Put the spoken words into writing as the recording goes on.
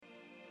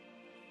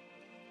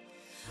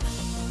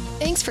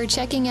Thanks for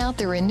checking out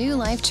the Renew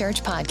Life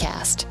Church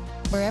podcast.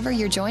 Wherever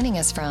you're joining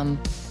us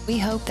from, we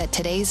hope that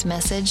today's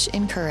message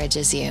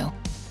encourages you.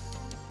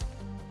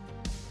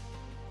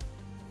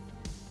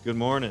 Good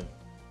morning.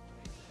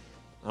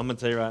 I'm going to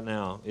tell you right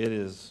now, it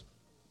is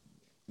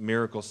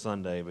Miracle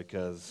Sunday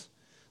because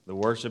the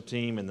worship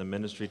team and the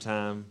ministry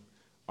time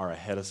are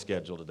ahead of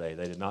schedule today.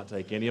 They did not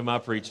take any of my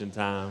preaching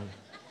time.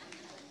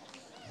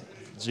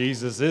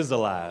 Jesus is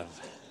alive.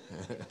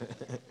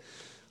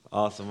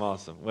 Awesome.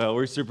 Well,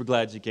 we're super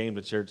glad you came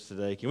to church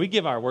today. Can we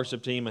give our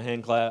worship team a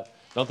hand clap?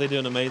 Don't they do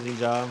an amazing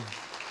job?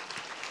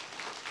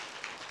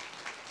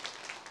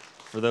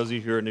 For those of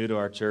you who are new to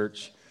our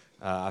church,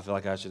 I feel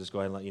like I should just go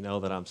ahead and let you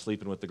know that I'm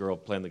sleeping with the girl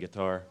playing the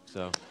guitar.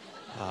 So,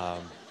 I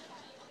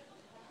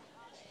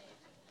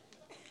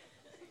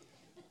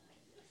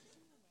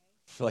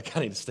feel like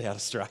I need to stay out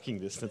of striking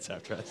distance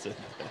after I said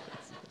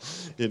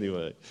that.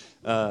 Anyway,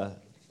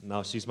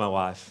 no, she's my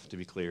wife, to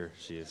be clear.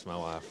 She is my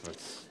wife.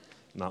 It's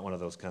not one of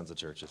those kinds of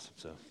churches.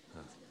 So,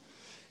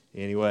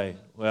 anyway,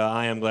 well,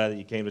 I am glad that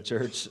you came to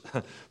church.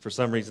 For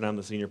some reason, I'm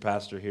the senior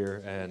pastor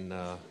here, and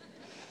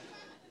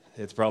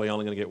it's probably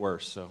only going to get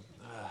worse. So,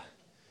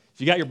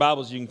 if you got your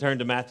Bibles, you can turn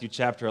to Matthew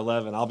chapter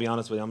 11. I'll be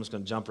honest with you, I'm just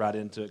going to jump right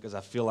into it because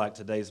I feel like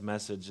today's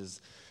message has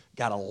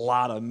got a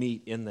lot of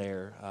meat in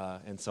there,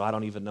 and so I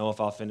don't even know if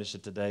I'll finish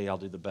it today. I'll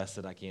do the best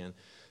that I can.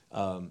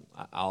 I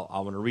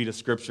want to read a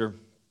scripture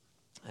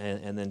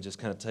and then just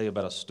kind of tell you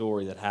about a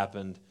story that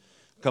happened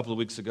a couple of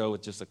weeks ago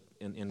with just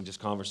in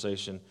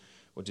conversation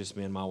with just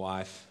me and my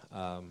wife.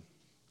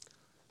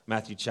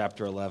 Matthew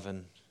chapter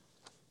 11.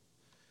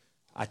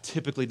 I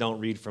typically don't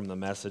read from the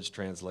Message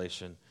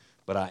translation,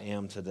 but I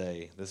am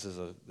today. This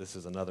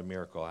is another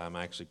miracle. I'm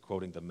actually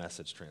quoting the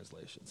Message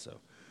translation.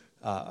 So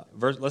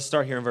let's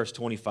start here in verse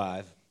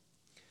 25.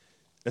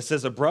 It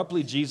says,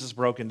 "Abruptly Jesus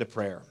broke into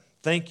prayer.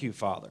 Thank you,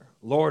 Father,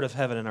 Lord of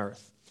heaven and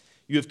earth.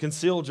 You have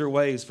concealed your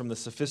ways from the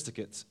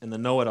sophisticates and the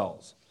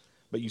know-it-alls,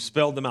 but you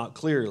spelled them out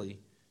clearly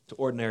to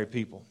ordinary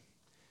people.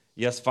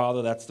 Yes,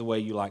 Father, that's the way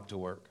you like to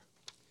work."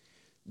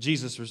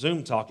 Jesus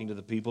resumed talking to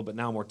the people, but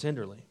now more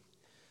tenderly.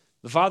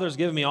 "The Father has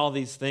given me all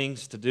these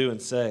things to do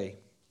and say.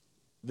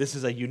 This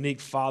is a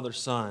unique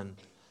father-son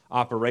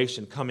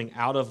operation coming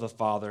out of the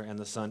Father and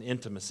the Son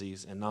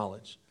intimacies and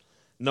knowledge.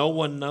 No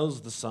one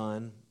knows the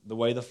Son the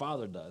way the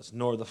Father does,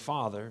 nor the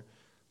Father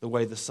the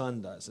way the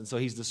Son does." And so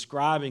he's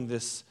describing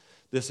this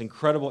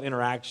incredible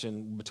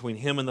interaction between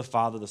him and the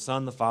Father, the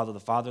Son, the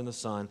Father and the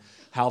Son,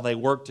 how they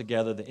work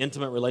together, the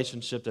intimate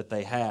relationship that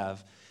they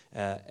have,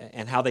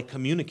 and how they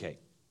communicate.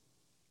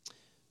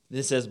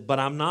 It says, "But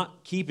I'm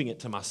not keeping it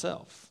to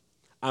myself.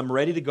 I'm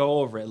ready to go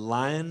over it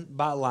line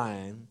by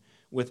line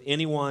with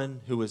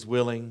anyone who is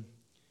willing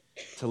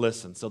to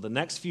listen." So the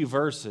next few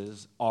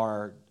verses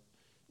are,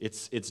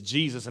 it's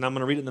Jesus, and I'm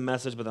going to read it in the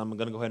Message, but I'm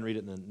going to go ahead and read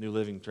it in the New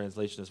Living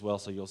Translation as well,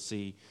 so you'll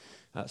see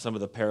some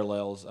of the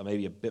parallels,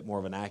 maybe a bit more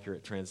of an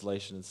accurate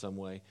translation in some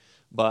way.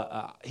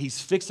 But he's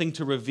fixing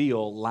to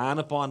reveal, line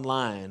upon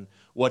line,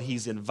 what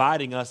he's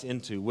inviting us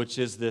into, which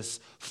is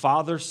this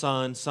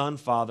Father-Son,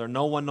 Son-Father,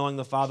 no one knowing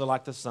the Father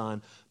like the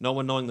Son, no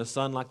one knowing the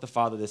Son like the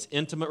Father, this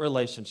intimate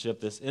relationship,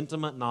 this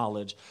intimate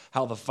knowledge,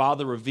 how the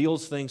Father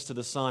reveals things to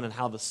the Son and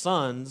how the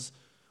sons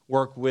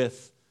work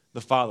with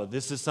the Father.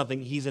 This is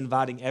something he's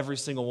inviting every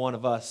single one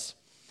of us,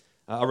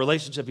 a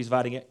relationship he's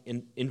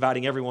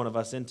inviting every one of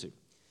us into.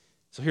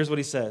 So here's what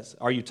he says.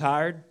 Are you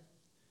tired?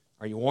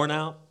 Are you worn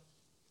out?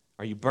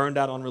 Are you burned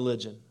out on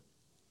religion?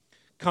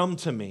 Come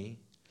to me.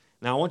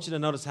 Now I want you to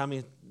notice how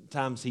many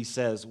times he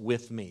says,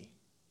 with me.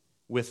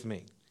 With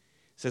me.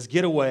 He says,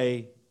 get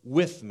away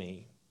with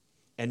me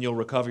and you'll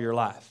recover your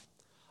life.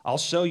 I'll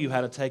show you how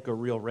to take a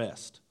real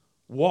rest.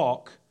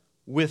 Walk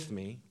with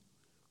me.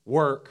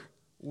 Work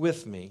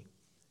with me.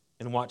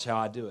 And watch how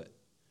I do it.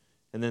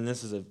 And then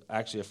this is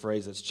actually a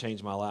phrase that's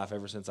changed my life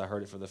ever since I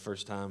heard it for the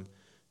first time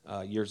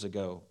years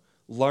ago.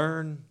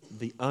 Learn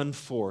the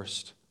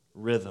unforced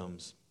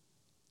rhythms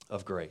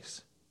of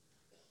grace.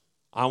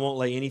 I won't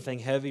lay anything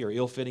heavy or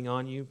ill-fitting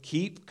on you.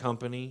 Keep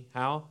company,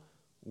 how?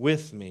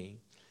 With me,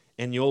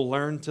 and you'll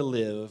learn to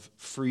live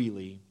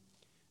freely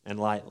and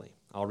lightly.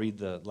 I'll read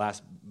the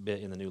last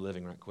bit in the New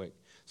Living right quick.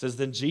 It says,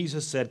 "Then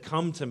Jesus said,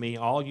 'Come to me,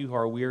 all you who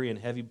are weary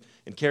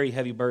and carry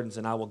heavy burdens,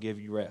 and I will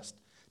give you rest.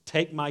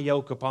 Take my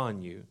yoke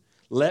upon you.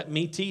 Let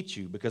me teach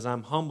you, because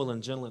I'm humble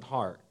and gentle at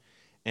heart.'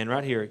 And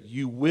right here,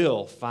 you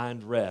will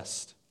find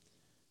rest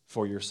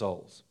for your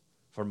souls.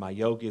 For my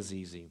yoke is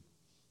easy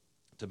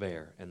to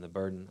bear, and the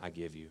burden I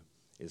give you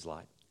is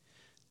light."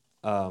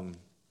 I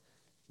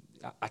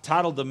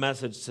titled the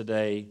message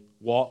today,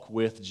 Walk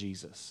with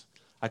Jesus.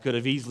 I could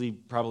have easily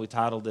probably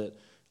titled it,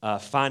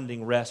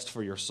 Finding Rest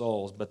for Your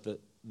Souls, but the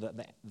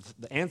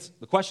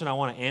question I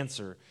want to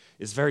answer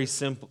is very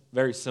simple,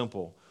 very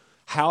simple.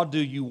 How do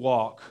you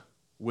walk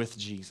with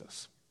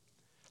Jesus?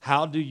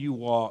 How do you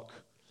walk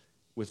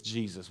with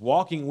Jesus?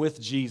 Walking with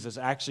Jesus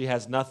actually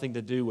has nothing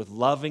to do with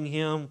loving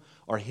him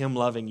or him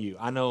loving you.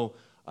 I know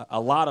a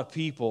lot of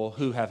people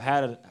who have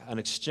had an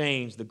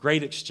exchange, the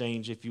great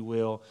exchange, if you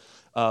will,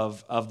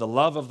 of the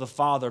love of the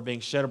Father being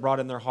shed abroad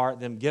in their heart,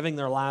 them giving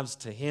their lives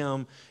to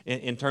Him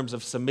in terms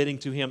of submitting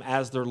to Him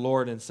as their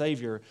Lord and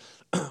Savior.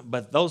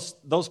 But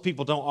those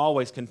people don't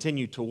always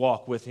continue to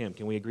walk with Him.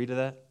 Can we agree to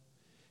that?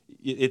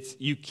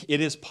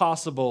 It is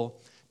possible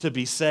to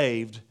be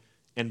saved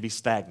and be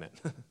stagnant.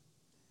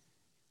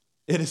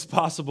 It is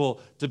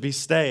possible to be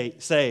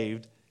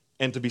saved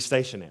and to be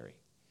stationary.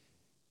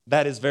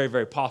 That is very,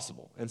 very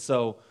possible. And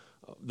so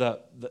the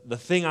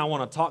thing I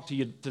want to talk to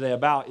you today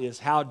about is,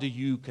 how do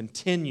you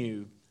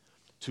continue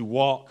to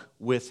walk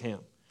with Him?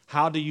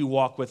 How do you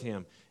walk with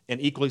Him?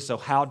 And equally so,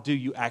 how do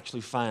you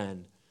actually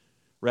find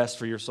rest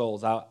for your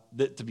souls?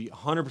 To be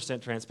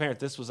 100% transparent,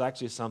 this was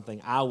actually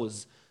something I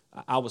was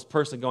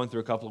personally going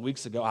through a couple of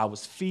weeks ago. I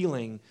was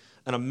feeling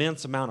an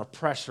immense amount of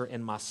pressure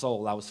in my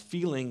soul. I was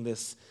feeling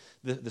this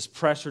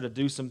pressure to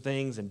do some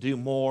things and do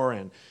more,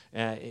 and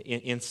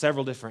in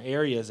several different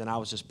areas. And I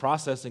was just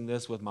processing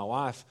this with my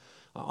wife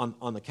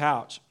on the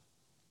couch.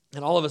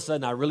 And all of a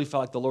sudden, I really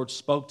felt like the Lord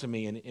spoke to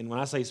me. And when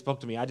I say He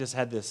spoke to me, I just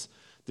had this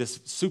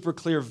super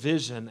clear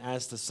vision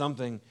as to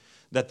something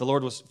that the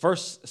Lord was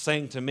first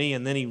saying to me,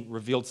 and then He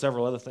revealed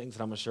several other things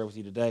that I'm going to share with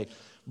you today.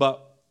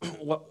 But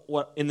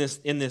what in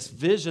this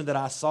vision that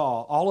I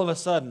saw, all of a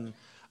sudden,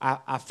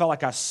 I felt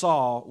like I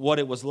saw what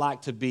it was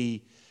like to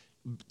be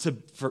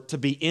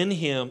in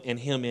Him and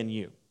Him in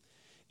you.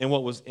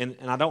 And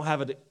I don't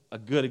have a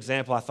good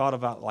example. I thought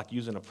about like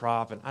using a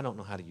prop, and I don't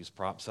know how to use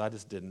props, so I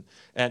just didn't.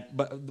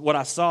 But what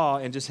I saw,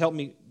 and just help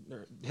me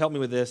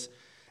with this,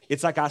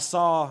 it's like I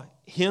saw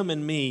Him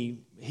and me.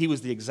 He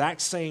was the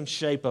exact same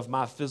shape of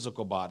my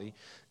physical body.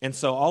 And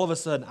so all of a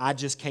sudden, I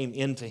just came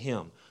into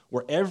Him,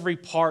 where every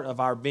part of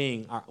our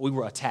being, we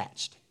were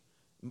attached.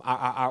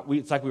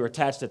 It's like we were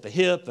attached at the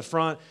hip, the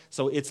front.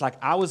 So it's like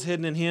I was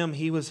hidden in Him,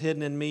 He was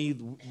hidden in me.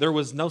 There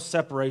was no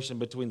separation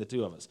between the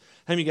two of us.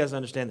 How many of you guys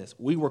understand this?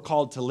 We were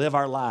called to live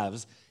our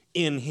lives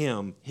in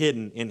Him,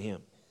 hidden in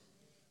Him.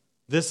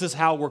 This is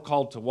how we're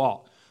called to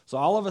walk. So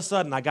all of a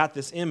sudden, I got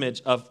this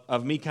image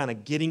of me kind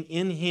of getting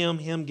in Him,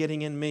 Him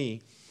getting in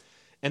me.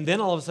 And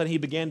then all of a sudden, He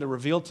began to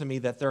reveal to me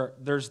that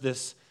there's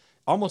this,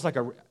 almost like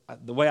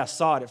the way I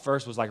saw it at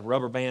first was like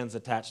rubber bands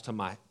attached to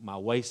my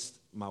waist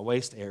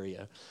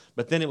area.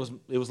 But then it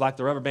was like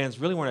the rubber bands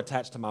really weren't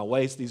attached to my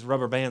waist. These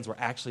rubber bands were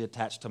actually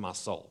attached to my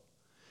soul.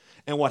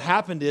 And what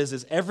happened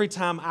is every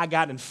time I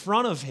got in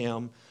front of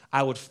Him,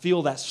 I would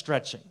feel that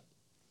stretching.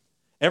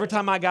 Every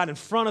time I got in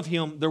front of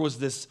Him, there was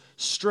this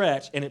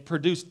stretch, and it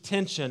produced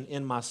tension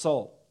in my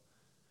soul.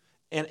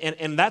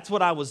 And that's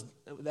what I was,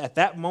 at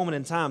that moment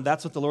in time,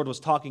 that's what the Lord was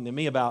talking to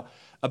me about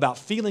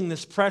feeling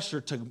this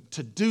pressure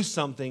to do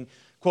something,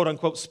 quote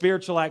unquote,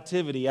 spiritual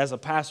activity as a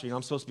pastor. You know,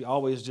 I'm supposed to be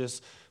always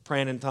just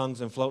praying in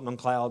tongues and floating on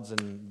clouds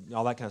and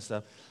all that kind of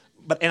stuff.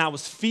 And I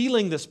was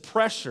feeling this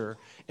pressure,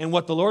 and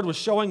what the Lord was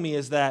showing me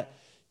is that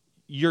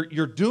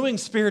you're doing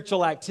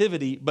spiritual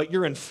activity, but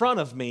you're in front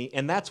of me,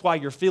 and that's why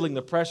you're feeling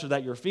the pressure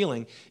that you're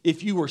feeling.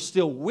 If you were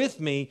still with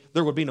me,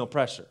 there would be no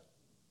pressure.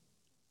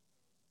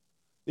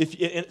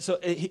 So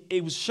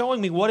it was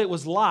showing me what it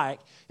was like,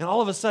 and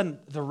all of a sudden,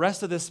 the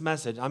rest of this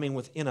message, I mean,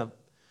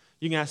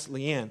 you can ask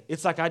Leanne,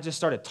 it's like I just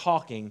started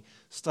talking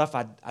stuff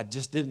I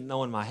just didn't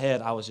know in my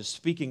head. I was just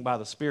speaking by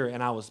the Spirit,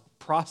 and I was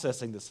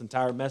processing this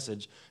entire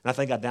message, and I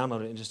think I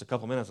downloaded it in just a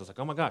couple minutes. I was like,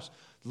 oh my gosh,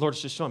 the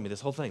Lord's just showing me this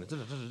whole thing.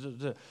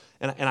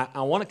 And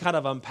I want to kind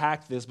of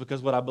unpack this,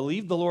 because what I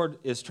believe the Lord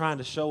is trying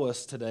to show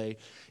us today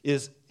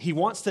is He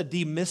wants to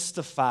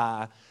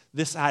demystify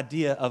this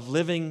idea of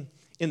living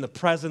in the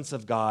presence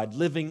of God,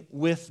 living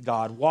with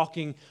God,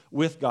 walking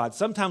with God.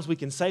 Sometimes we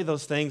can say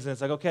those things, and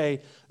it's like,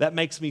 okay, that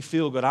makes me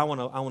feel good. I want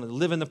to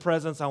live in the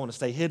presence. I want to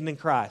stay hidden in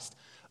Christ.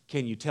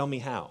 Can you tell me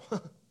how?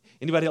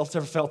 Anybody else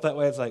ever felt that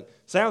way? It's like,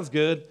 sounds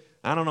good.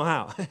 I don't know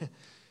how.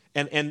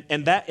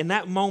 and that in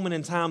that moment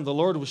in time, the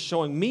Lord was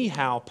showing me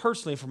how,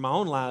 personally, from my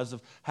own lives,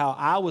 of how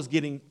I was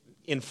getting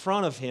in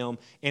front of Him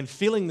and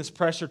feeling this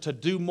pressure to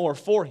do more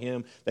for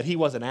Him that He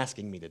wasn't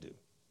asking me to do.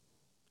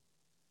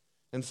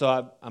 And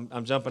so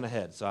I'm jumping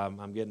ahead, so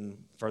I'm getting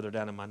further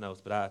down in my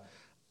notes. But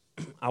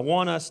I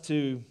want us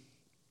to,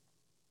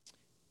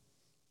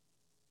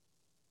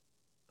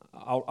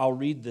 I'll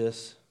read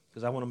this,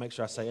 because I want to make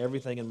sure I say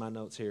everything in my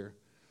notes here.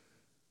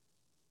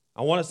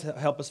 I want us to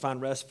help us find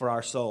rest for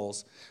our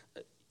souls.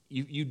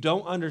 You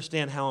don't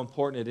understand how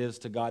important it is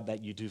to God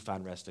that you do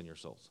find rest in your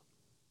souls.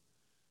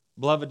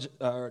 Beloved,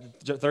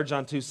 3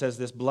 John 2 says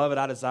this, Beloved,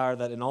 I desire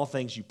that in all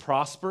things you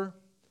prosper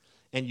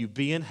and you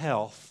be in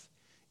health,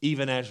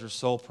 even as your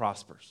soul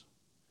prospers.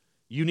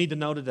 You need to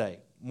know today,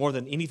 more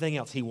than anything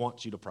else, He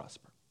wants you to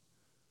prosper.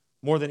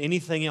 More than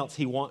anything else,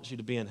 He wants you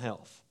to be in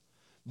health.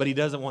 But He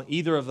doesn't want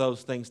either of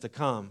those things to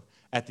come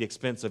at the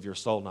expense of your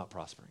soul not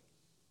prospering.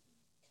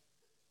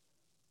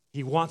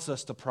 He wants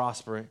us to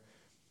prosper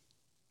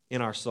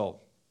in our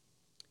soul.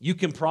 You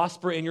can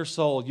prosper in your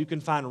soul. You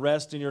can find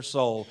rest in your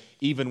soul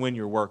even when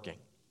you're working.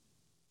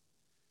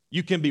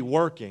 You can be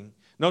working.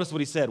 Notice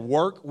what he said,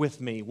 work with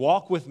me,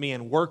 walk with me,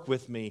 and work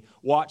with me.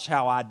 Watch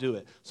how I do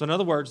it. So in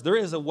other words, there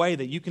is a way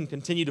that you can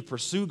continue to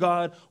pursue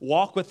God,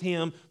 walk with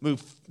him,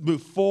 move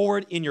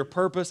forward in your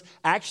purpose,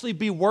 actually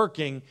be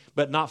working,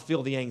 but not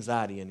feel the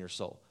anxiety in your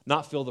soul,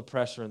 not feel the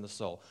pressure in the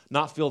soul,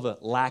 not feel the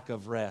lack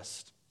of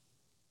rest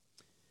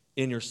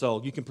in your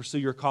soul. You can pursue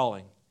your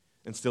calling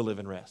and still live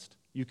in rest.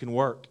 You can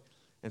work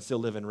and still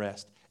live in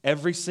rest.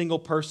 Every single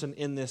person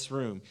in this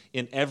room,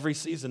 in every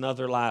season of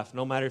their life,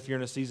 no matter if you're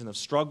in a season of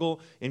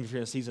struggle, if you're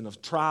in a season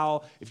of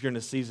trial, if you're in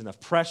a season of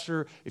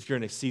pressure, if you're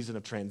in a season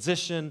of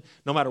transition,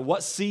 no matter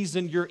what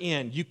season you're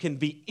in, you can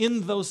be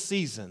in those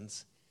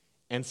seasons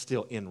and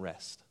still in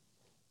rest.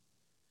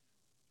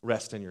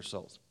 Rest in your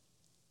souls.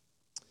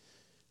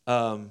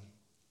 The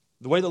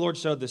way the Lord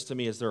showed this to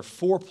me is there are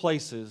 4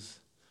 places.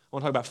 I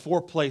want to talk about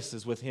 4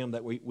 places with him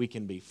that we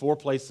can be. 4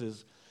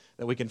 places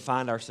that we can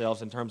find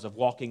ourselves in terms of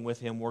walking with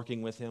him,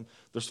 working with him.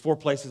 There's 4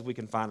 places we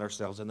can find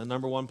ourselves. And the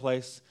number one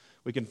place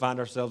we can find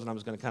ourselves, and I'm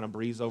just going to kind of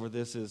breeze over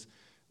this, is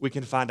we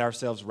can find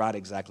ourselves right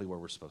exactly where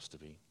we're supposed to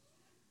be.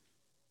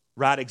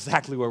 Right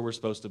exactly where we're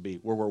supposed to be.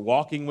 Where we're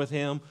walking with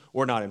him,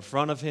 we're not in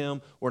front of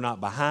him, we're not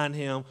behind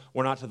him,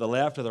 we're not to the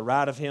left or the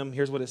right of him.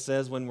 Here's what it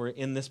says when we're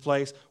in this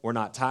place. We're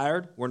not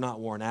tired, we're not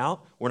worn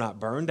out, we're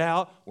not burned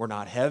out, we're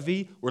not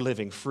heavy, we're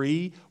living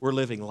free, we're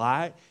living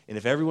light. And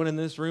if everyone in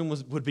this room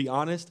would be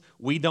honest,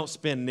 we don't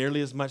spend nearly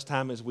as much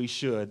time as we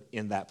should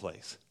in that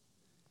place.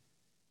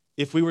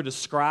 If we were to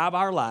describe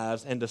our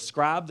lives and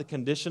describe the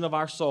condition of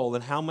our soul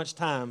and how much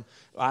time,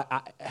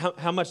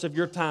 how much of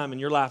your time in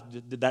your life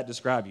did that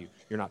describe you?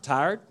 You're not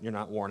tired, you're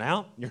not worn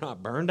out, you're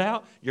not burned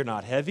out, you're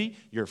not heavy,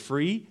 you're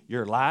free,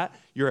 you're light,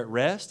 you're at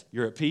rest,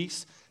 you're at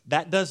peace.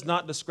 That does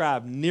not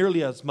describe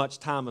nearly as much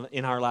time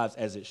in our lives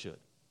as it should.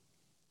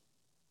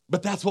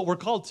 But that's what we're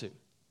called to.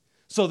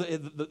 So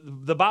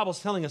the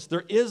Bible's telling us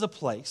there is a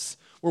place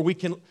where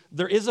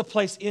there is a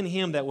place in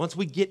him that once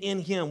we get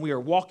in him, we are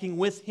walking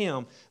with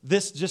him.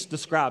 This just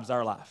describes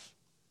our life.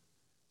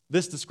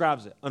 This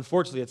describes it.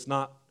 Unfortunately, it's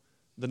not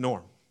the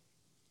norm.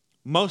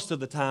 Most of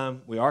the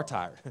time, we are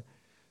tired.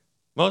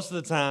 Most of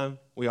the time,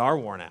 we are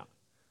worn out.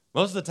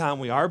 Most of the time,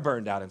 we are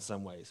burned out in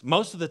some ways.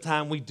 Most of the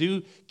time, we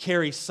do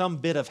carry some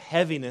bit of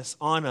heaviness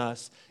on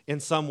us in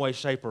some way,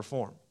 shape, or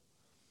form.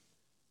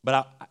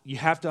 But you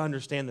have to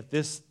understand that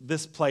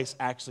this place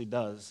actually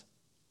does.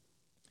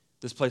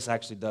 This place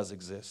actually does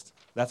exist.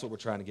 That's what we're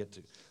trying to get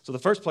to. So the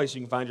first place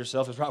you can find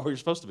yourself is right where you're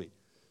supposed to be.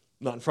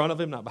 Not in front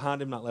of him, not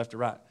behind him, not left or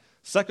right.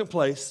 Second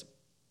place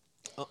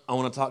I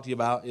want to talk to you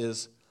about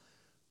is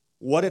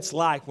what it's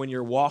like when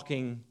you're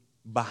walking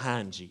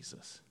behind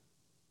Jesus.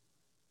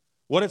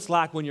 What it's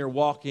like when you're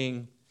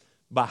walking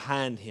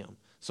behind him.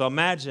 So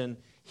imagine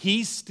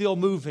he's still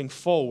moving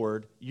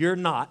forward, you're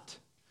not.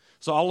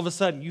 So all of a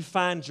sudden, you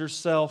find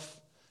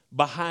yourself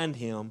behind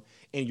him,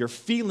 and you're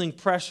feeling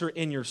pressure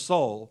in your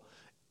soul,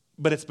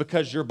 but it's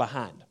because you're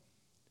behind.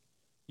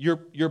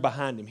 You're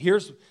behind him.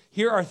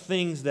 Here are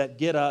things that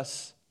get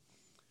us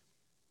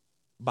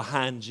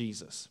behind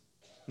Jesus.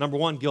 Number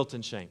 1, guilt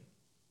and shame.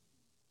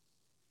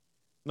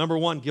 Number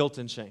 1, guilt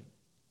and shame.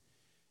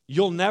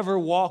 You'll never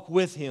walk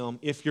with him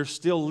if you're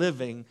still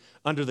living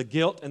under the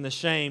guilt and the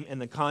shame and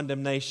the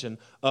condemnation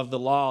of the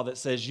law that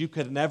says you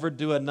could never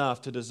do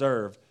enough to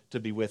deserve to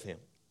be with him.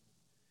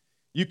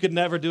 You could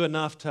never do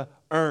enough to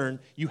earn.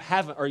 Let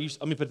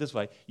me put it this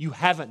way. You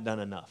haven't done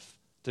enough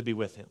to be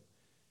with him.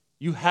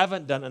 You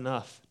haven't done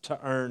enough to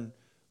earn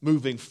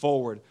moving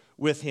forward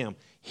with him.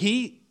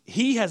 He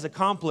has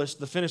accomplished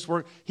the finished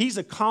work. He's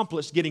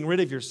accomplished getting rid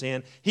of your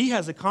sin. He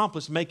has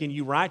accomplished making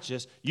you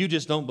righteous. You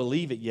just don't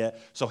believe it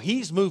yet. So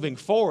he's moving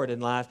forward in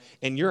life,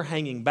 and you're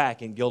hanging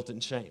back in guilt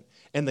and shame.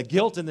 And the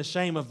guilt and the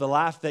shame of the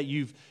life that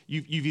you've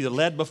either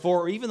led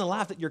before or even the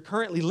life that you're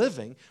currently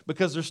living,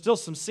 because there's still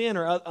some sin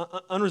or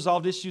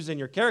unresolved issues in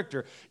your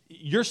character,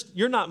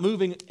 you're not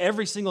moving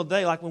every single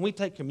day. Like when we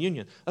take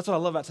communion, that's what I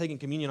love about taking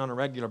communion on a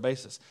regular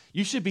basis.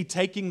 You should be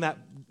taking that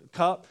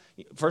cup.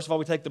 First of all,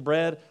 we take the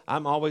bread.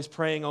 I'm always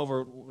praying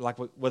over, like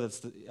whether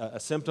it's a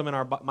symptom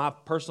in my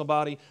personal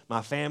body,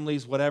 my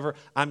family's, whatever.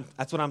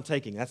 That's what I'm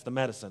taking. That's the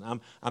medicine.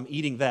 I'm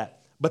eating that.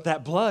 But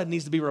that blood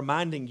needs to be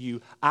reminding you,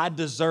 I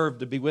deserve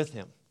to be with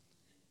him.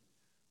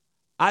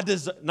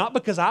 Not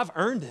because I've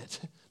earned it,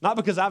 not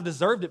because I've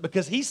deserved it,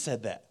 because he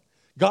said that.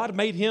 God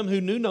made him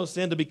who knew no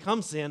sin to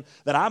become sin,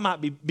 that I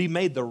might be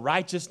made the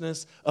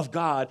righteousness of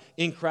God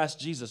in Christ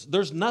Jesus.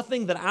 There's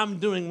nothing that I'm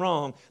doing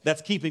wrong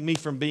that's keeping me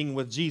from being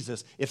with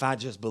Jesus if I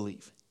just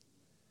believe.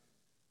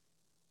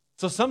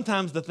 So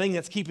sometimes the thing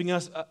that's keeping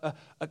us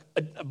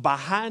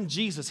behind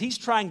Jesus, he's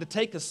trying to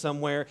take us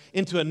somewhere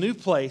into a new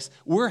place.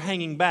 We're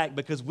hanging back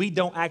because we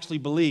don't actually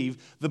believe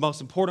the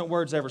most important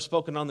words ever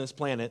spoken on this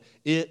planet.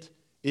 It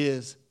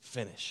is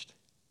finished.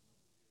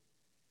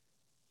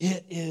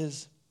 It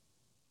is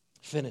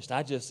finished.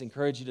 I just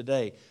encourage you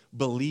today,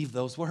 believe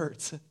those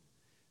words.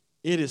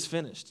 It is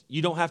finished.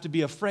 You don't have to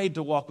be afraid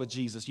to walk with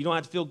Jesus. You don't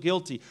have to feel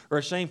guilty or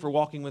ashamed for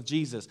walking with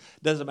Jesus.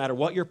 Doesn't matter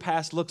what your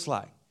past looks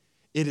like.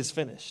 It is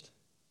finished.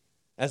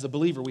 As a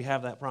believer, we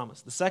have that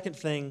promise. The second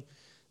thing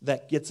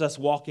that gets us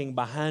walking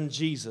behind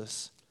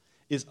Jesus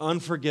is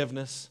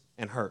unforgiveness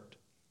and hurt.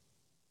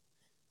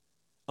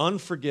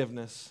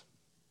 Unforgiveness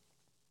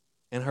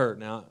and hurt.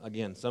 Now,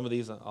 again, some of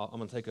these, I'm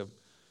going to take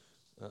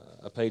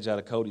a page out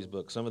of Cody's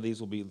book. Some of these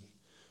will be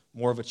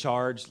more of a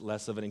charge,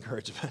 less of an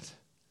encouragement.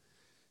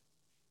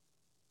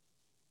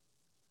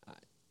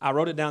 I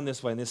wrote it down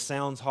this way, and this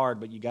sounds hard,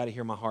 but you got to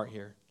hear my heart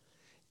here.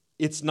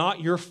 It's not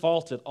your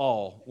fault at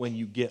all when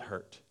you get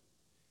hurt.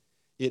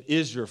 It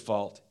is your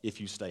fault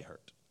if you stay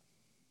hurt.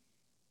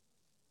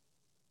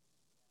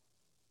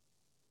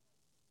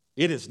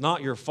 It is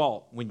not your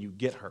fault when you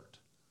get hurt,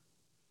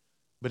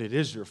 but it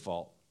is your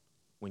fault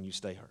when you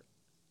stay hurt.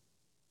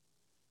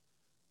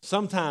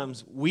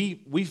 Sometimes we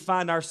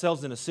find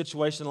ourselves in a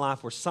situation in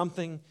life where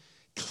something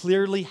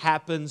clearly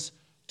happens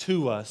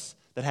to us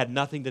that had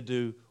nothing to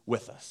do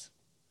with us.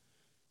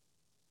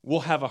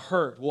 We'll have a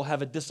hurt. We'll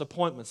have a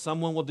disappointment.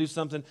 Someone will do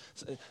something.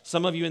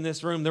 Some of you in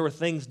this room, there were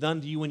things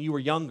done to you when you were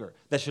younger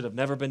that should have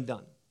never been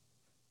done.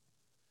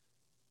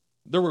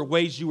 There were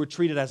ways you were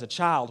treated as a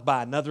child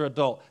by another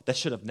adult that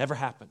should have never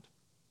happened.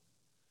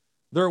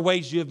 There are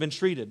ways you have been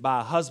treated by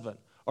a husband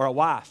or a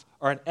wife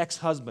or an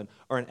ex-husband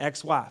or an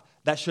ex-wife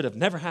that should have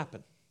never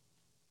happened.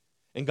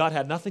 And God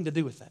had nothing to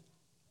do with that.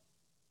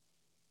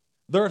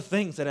 There are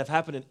things that have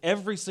happened in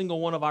every single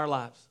one of our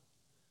lives.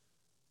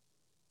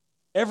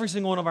 Every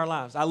single one of our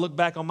lives. I look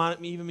back on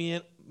me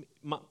and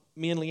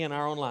Leanne,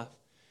 our own life.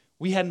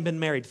 We hadn't been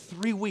married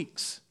 3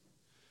 weeks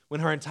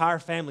when her entire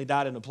family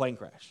died in a plane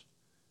crash.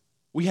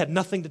 We had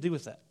nothing to do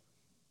with that.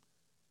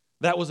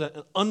 That was an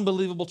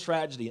unbelievable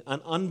tragedy,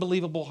 an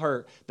unbelievable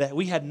hurt that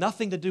we had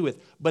nothing to do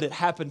with, but it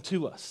happened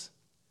to us.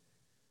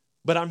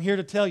 But I'm here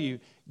to tell you,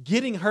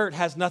 getting hurt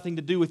has nothing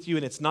to do with you,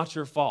 and it's not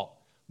your fault.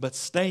 But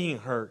staying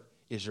hurt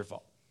is your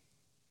fault.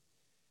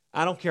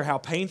 I don't care how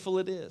painful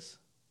it is,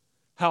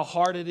 how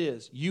hard it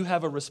is. You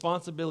have a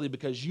responsibility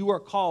because you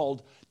are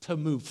called to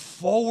move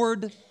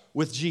forward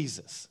with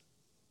Jesus.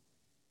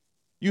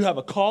 You have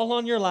a call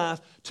on your life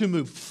to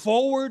move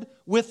forward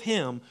with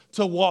Him,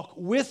 to walk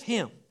with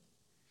Him.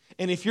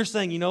 And if you're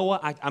saying, you know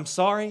what, I'm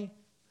sorry,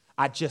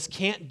 I just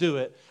can't do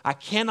it. I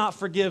cannot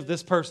forgive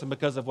this person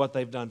because of what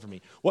they've done for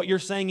me. What you're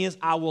saying is,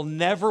 I will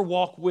never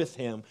walk with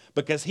Him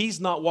because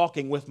He's not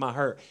walking with my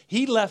hurt.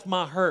 He left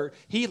my hurt.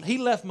 He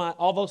left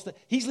all those things.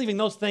 He's leaving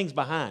those things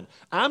behind.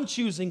 I'm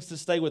choosing to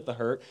stay with the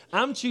hurt.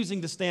 I'm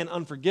choosing to stand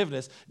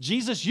unforgiveness.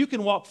 Jesus, you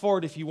can walk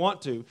forward if you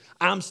want to.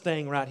 I'm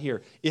staying right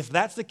here. If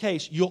that's the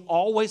case, you'll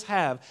always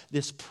have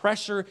this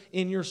pressure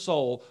in your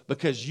soul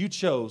because you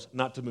chose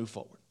not to move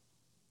forward.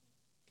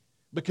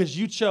 Because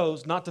you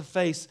chose not to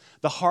face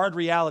the hard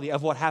reality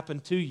of what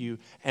happened to you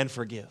and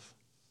forgive.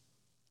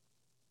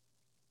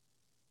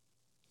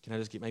 Can I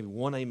just get maybe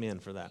one amen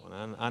for that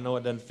one? I know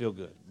it doesn't feel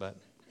good, but...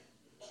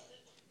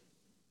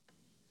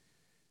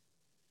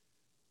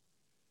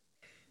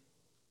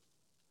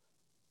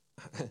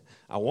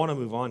 I want to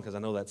move on because I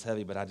know that's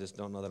heavy, but I just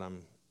don't know that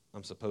I'm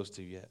supposed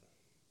to yet.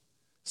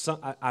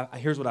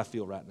 Here's what I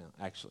feel right now,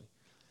 actually.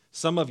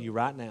 Some of you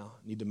right now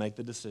need to make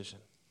the decision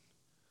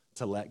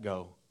to let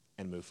go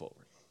and move forward.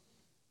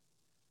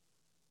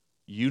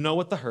 You know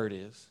what the hurt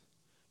is.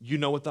 You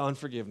know what the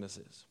unforgiveness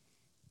is.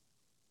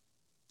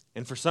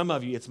 And for some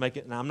of you, it's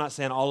making, and I'm not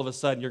saying all of a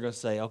sudden you're going to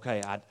say,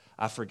 okay,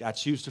 I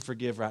choose to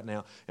forgive right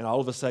now, and all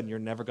of a sudden you're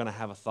never going to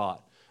have a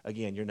thought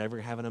again. You're never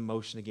going to have an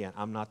emotion again.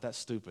 I'm not that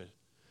stupid.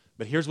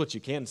 But here's what you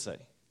can say.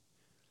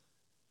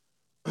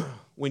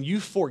 When you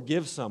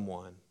forgive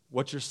someone,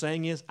 what you're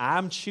saying is,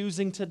 I'm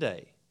choosing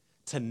today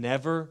to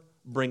never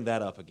bring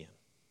that up again.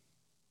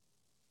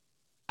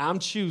 I'm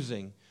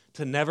choosing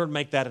to never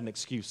make that an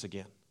excuse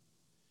again.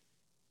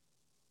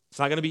 It's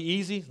not going to be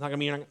easy. It's not going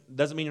to be,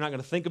 doesn't mean you're not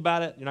going to think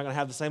about it. You're not going to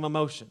have the same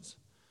emotions.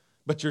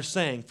 But you're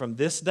saying, from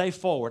this day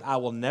forward, I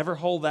will never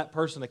hold that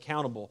person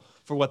accountable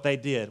for what they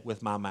did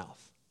with my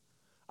mouth.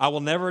 I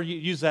will never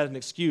use that as an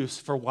excuse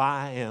for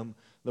why I am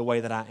the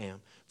way that I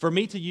am. For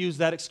me to use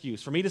that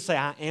excuse, for me to say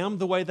I am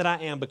the way that I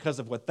am because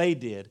of what they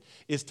did,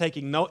 is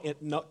taking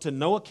to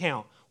no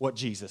account what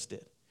Jesus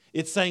did.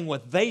 It's saying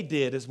what they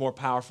did is more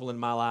powerful in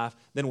my life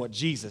than what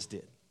Jesus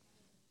did.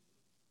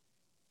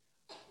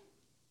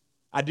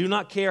 I do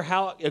not care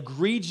how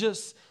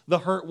egregious the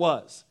hurt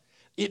was.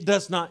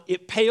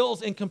 It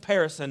pales in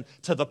comparison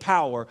to the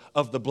power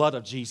of the blood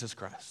of Jesus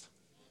Christ.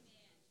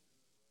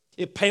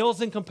 It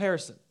pales in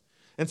comparison.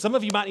 And some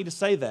of you might need to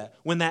say that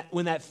when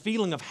that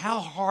feeling of how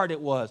hard it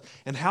was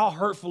and how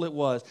hurtful it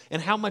was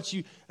and how much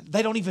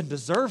they don't even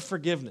deserve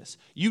forgiveness.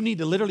 You need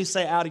to literally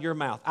say out of your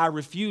mouth, I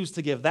refuse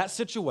to give that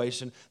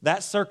situation,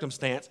 that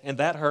circumstance, and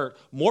that hurt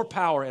more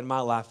power in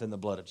my life than the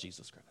blood of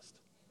Jesus Christ.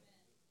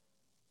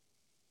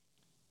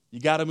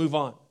 You got to move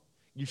on.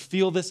 You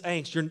feel this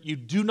angst. You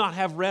do not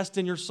have rest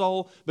in your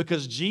soul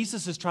because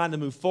Jesus is trying to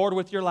move forward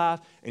with your life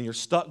and you're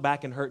stuck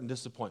back in hurt and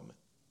disappointment.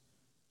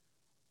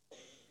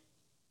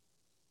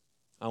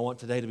 I want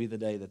today to be the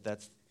day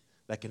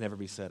that can never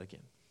be said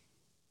again.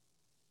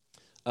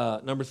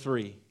 Number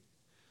 3,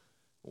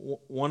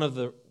 one of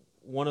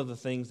the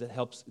things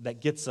that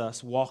gets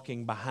us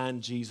walking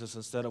behind Jesus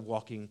instead of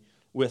walking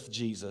with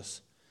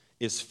Jesus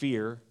is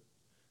fear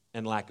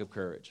and lack of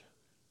courage.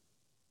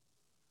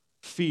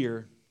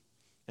 Fear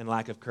and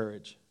lack of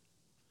courage.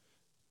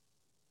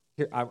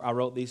 Here, I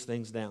wrote these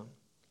things down.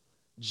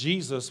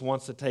 Jesus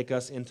wants to take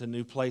us into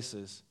new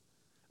places.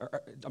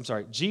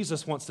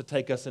 Jesus wants to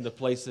take us into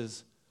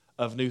places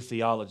of new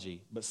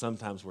theology, but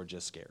sometimes we're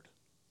just scared.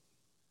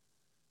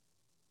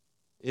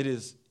 It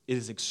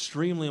is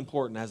extremely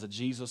important as a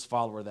Jesus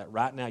follower that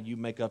right now you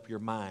make up your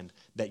mind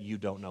that you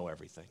don't know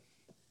everything.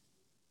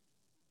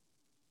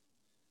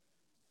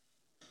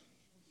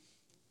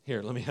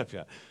 Here, let me help you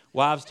out.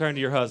 Wives, turn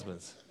to your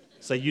husbands.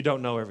 Say, you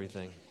don't know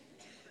everything.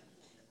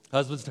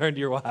 Husbands, turn to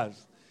your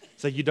wives.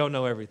 Say, you don't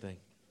know everything.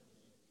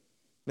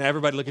 Now,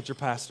 everybody look at your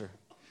pastor.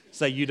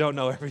 Say, you don't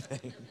know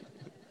everything.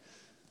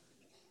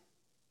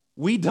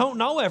 We don't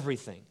know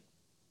everything.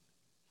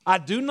 I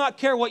do not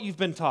care what you've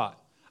been taught.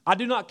 I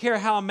do not care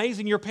how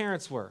amazing your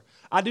parents were.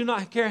 I do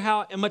not care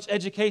how much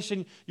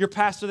education your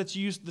pastor that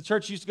the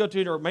church you used to go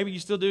to, or maybe you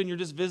still do and you're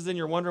just visiting,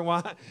 you're wondering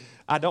why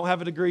I don't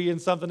have a degree in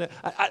something.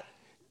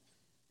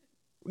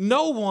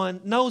 No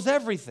one knows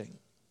everything.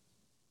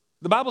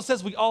 The Bible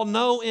says we all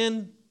know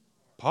in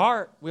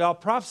part. We all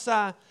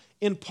prophesy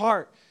in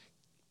part.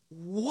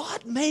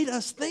 What made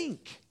us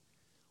think?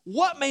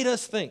 What made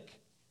us think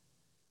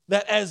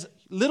that as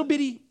little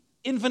bitty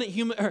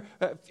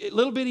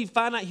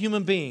finite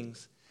human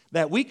beings,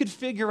 that we could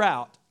figure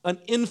out an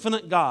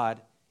infinite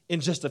God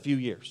in just a few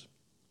years?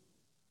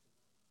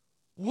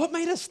 What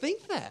made us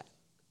think that?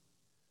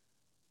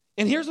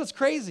 And here's what's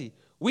crazy.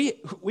 We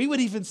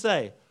would even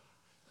say,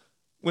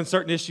 when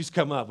certain issues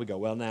come up, we go,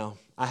 well, now,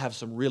 I have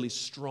some really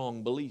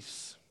strong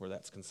beliefs where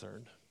that's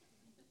concerned.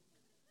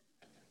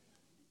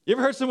 You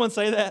ever heard someone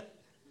say that?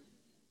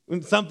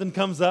 When something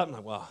comes up, and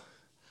I'm like, well,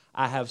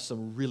 I have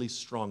some really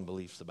strong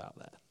beliefs about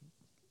that.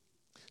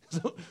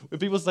 So when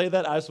people say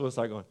that, I just want to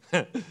start going,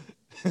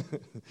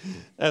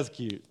 that's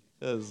cute.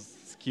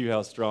 That's cute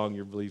how strong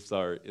your beliefs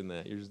are in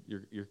that.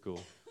 You're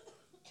cool.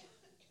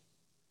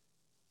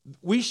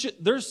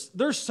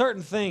 There's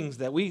certain things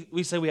that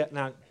we say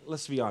now,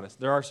 let's be honest.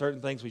 There are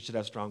certain things we should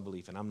have strong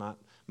belief in. I'm not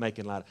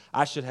making light.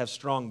 I should have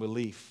strong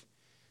belief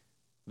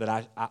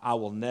that I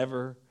will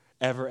never,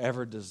 ever,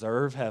 ever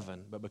deserve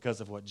heaven, but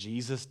because of what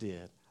Jesus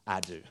did,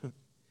 I do.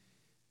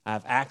 I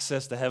have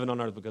access to heaven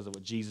on earth because of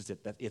what Jesus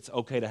did. That it's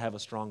okay to have a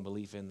strong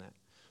belief in that.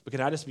 But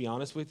can I just be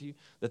honest with you?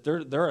 That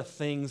there are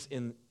things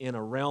in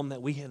a realm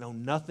that we know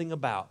nothing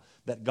about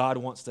that God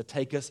wants to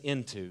take us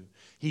into.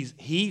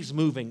 He's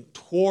moving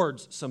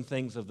towards some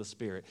things of the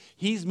Spirit.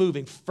 He's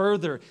moving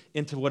further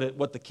into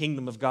what the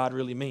kingdom of God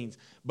really means.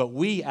 But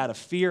we, out of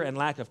fear and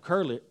lack of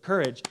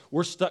courage,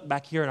 we're stuck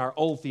back here in our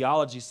old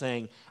theology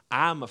saying,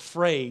 I'm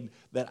afraid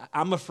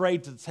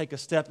to take a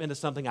step into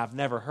something I've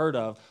never heard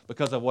of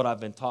because of what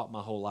I've been taught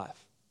my whole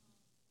life.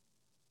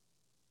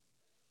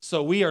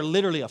 So we are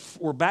literally,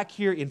 we're back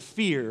here in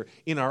fear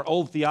in our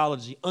old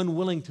theology,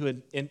 unwilling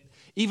to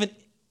even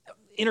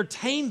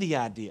entertain the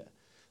idea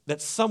that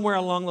somewhere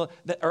along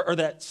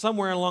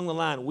the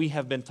line we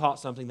have been taught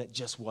something that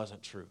just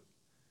wasn't true.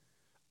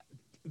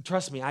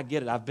 Trust me, I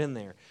get it. I've been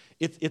there.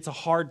 It's a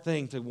hard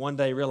thing to one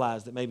day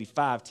realize that maybe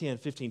 5, 10,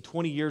 15,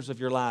 20 years of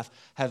your life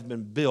have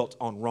been built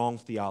on wrong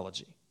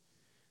theology.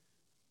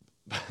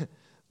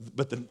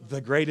 But the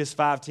greatest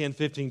 5, 10,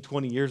 15,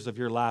 20 years of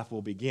your life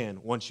will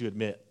begin once you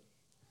admit,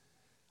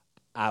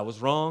 I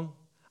was wrong,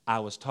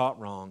 I was taught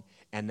wrong,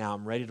 and now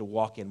I'm ready to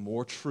walk in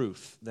more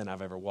truth than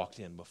I've ever walked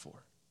in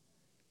before.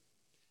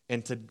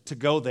 And to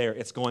go there,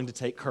 it's going to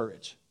take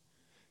courage.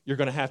 You're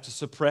going to have to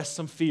suppress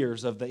some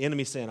fears of the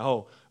enemy saying,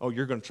 oh,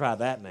 you're going to try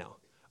that now.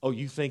 Oh,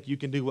 you think you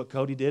can do what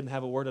Cody did and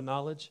have a word of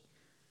knowledge?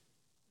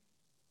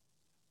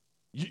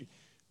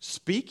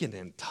 Speaking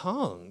in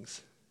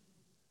tongues,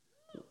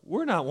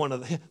 we're not one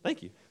of the,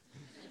 thank you.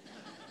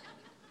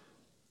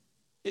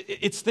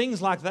 It's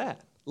things like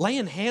that.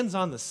 Laying hands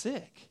on the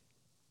sick.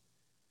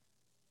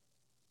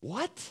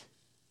 What?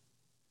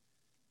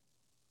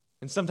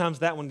 And sometimes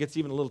that one gets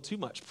even a little too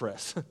much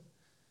press.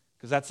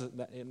 Because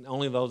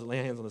only those that lay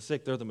hands on the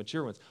sick, they're the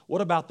mature ones.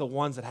 What about the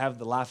ones that have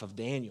the life of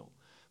Daniel,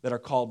 that are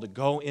called to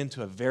go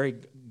into a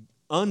very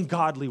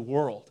ungodly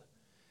world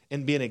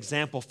and be an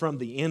example from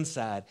the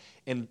inside,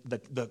 and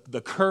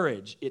the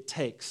courage it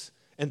takes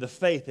and the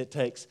faith it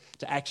takes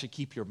to actually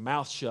keep your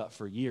mouth shut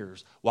for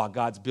years while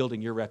God's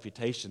building your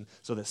reputation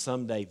so that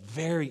someday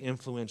very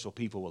influential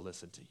people will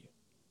listen to you.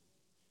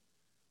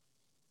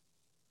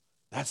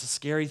 That's a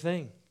scary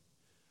thing.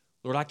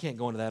 Lord, I can't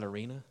go into that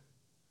arena.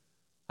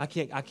 I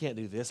can't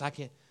do this. I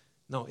can't.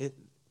 No,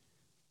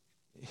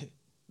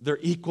 they're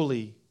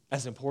equally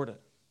as important.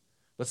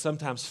 But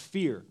sometimes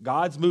fear.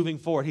 God's moving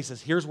forward. He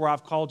says, here's where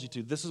I've called you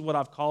to. This is what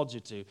I've called you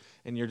to.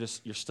 And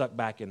you're stuck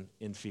back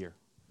in fear.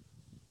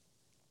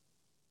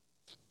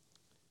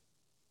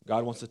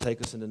 God wants to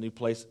take us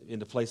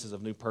into places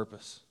of new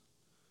purpose.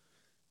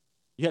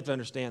 You have to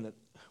understand that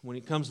when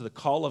it comes to the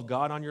call of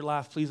God on your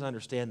life, please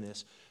understand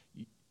this.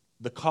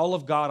 The call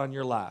of God on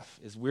your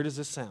life, as weird as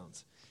this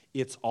sounds,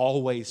 it's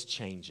always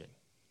changing.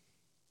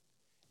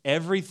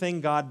 Everything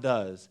God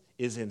does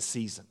is in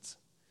seasons.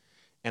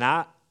 And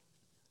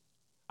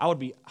I would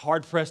be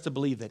hard-pressed to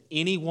believe that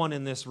anyone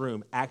in this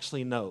room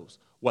actually knows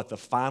what the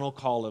final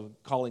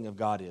calling of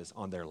God is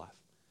on their life.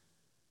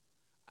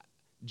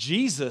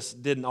 Jesus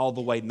didn't all the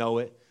way know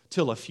it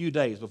till a few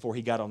days before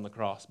he got on the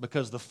cross,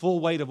 because the full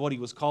weight of what he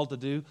was called to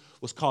do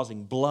was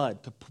causing blood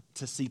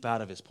to seep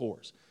out of his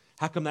pores.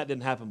 How come that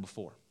didn't happen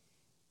before?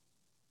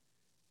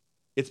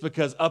 It's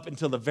because up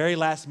until the very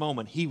last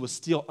moment, he was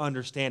still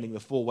understanding the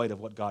full weight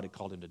of what God had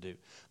called him to do.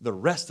 The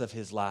rest of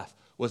his life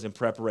was in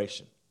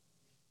preparation.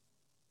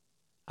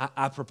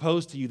 I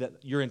propose to you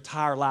that your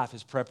entire life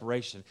is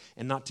preparation,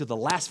 and not till the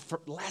last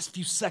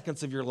few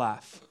seconds of your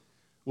life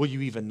will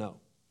you even know.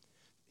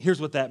 Here's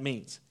what that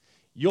means.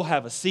 You'll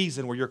have a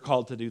season where you're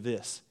called to do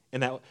this,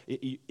 and that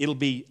it'll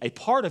be a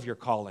part of your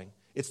calling.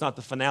 It's not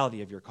the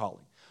finality of your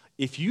calling.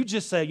 If you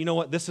just say, you know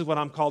what, this is what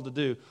I'm called to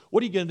do,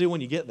 what are you going to do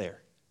when you get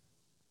there?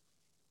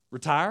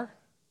 Retire?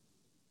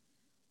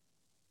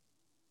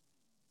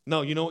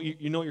 No, you know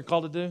what you're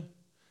called to do?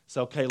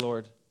 Say, okay,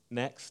 Lord,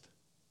 next.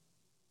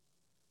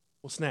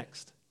 What's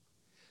next?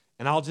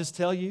 And I'll just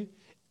tell you,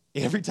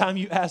 every time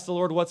you ask the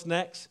Lord what's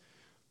next,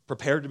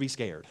 prepare to be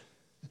scared.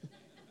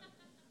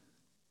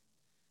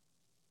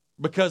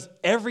 Because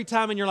every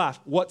time in your life,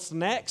 what's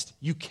next,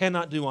 you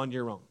cannot do on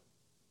your own.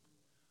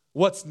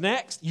 What's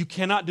next, you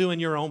cannot do in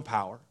your own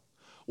power.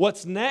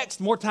 What's next,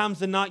 more times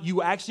than not,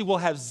 you actually will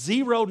have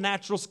zero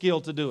natural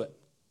skill to do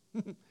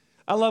it.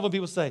 I love when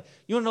people say,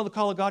 you want to know the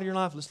call of God in your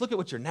life? Let's look at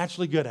what you're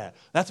naturally good at.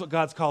 That's what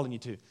God's calling you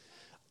to.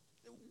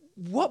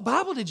 What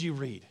Bible did you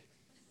read?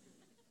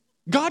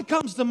 God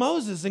comes to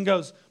Moses and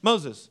goes,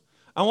 Moses,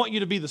 I want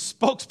you to be the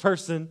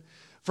spokesperson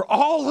for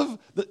all of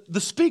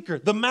the speaker,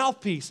 the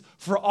mouthpiece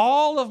for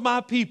all of my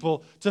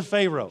people to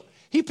Pharaoh.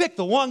 He picked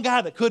the one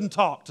guy that couldn't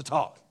talk to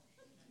talk.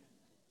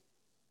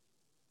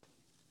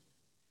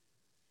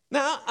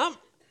 Now,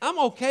 I'm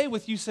okay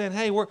with you saying,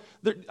 hey,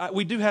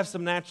 we do have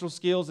some natural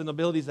skills and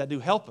abilities that do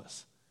help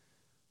us.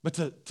 But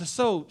to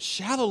so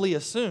shallowly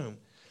assume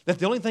that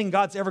the only thing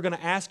God's ever going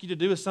to ask you to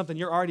do is something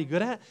you're already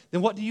good at,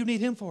 then what do you need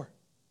him for?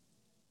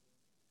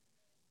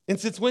 And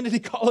since when did he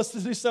call us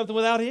to do something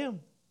without him?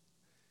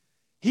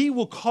 He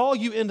will call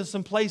you into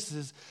some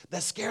places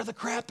that scare the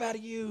crap out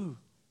of you.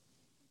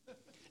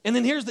 And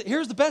then here's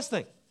the best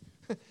thing.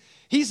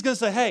 He's going to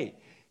say, hey,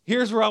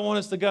 here's where I want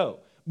us to go.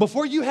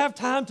 Before you have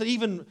time to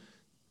even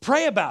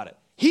pray about it,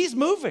 he's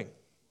moving.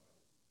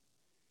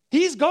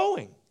 He's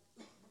going.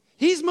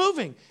 He's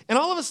moving. And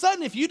all of a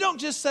sudden, if you don't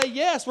just say,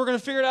 yes, we're going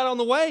to figure it out on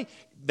the way,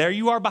 there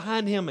you are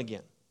behind him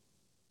again.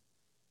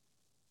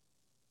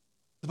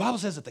 The Bible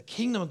says that the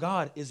kingdom of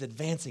God is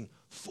advancing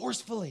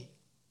forcefully,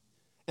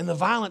 and the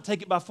violent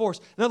take it by force.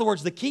 In other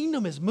words, the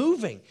kingdom is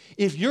moving.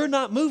 If you're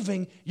not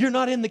moving, you're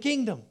not in the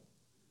kingdom.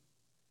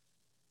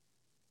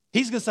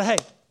 He's going to say, hey,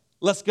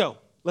 let's go.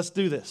 Let's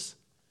do this.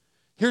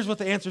 Here's what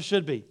the answer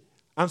should be.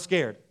 I'm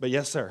scared, but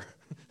yes, sir.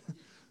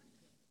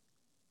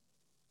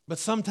 But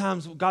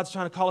sometimes God's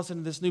trying to call us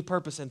into this new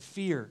purpose, and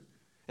fear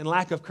and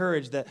lack of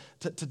courage that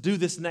to do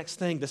this next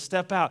thing, to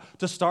step out,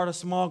 to start a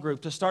small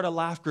group, to start a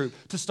life group,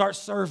 to start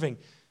serving,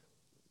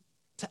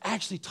 to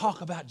actually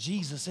talk about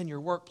Jesus in your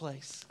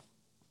workplace.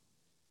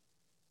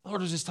 The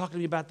Lord was just talking to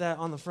me about that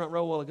on the front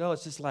row a while ago.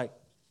 It's just like,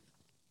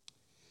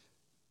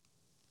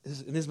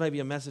 and this may be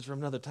a message for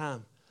another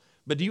time,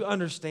 but do you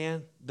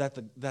understand that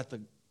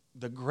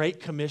the Great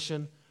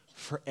Commission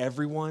for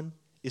everyone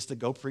is to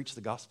go preach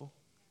the gospel?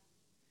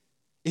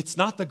 It's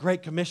not the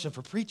Great Commission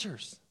for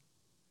preachers.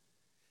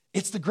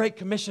 It's the Great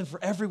Commission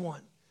for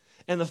everyone.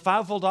 And the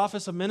fivefold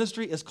office of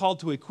ministry is called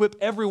to equip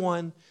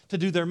everyone to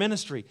do their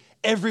ministry.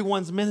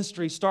 Everyone's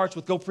ministry starts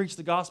with go preach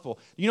the gospel.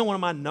 You know, one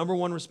of my number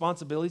one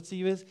responsibilities to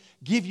you is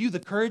give you the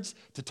courage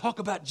to talk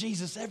about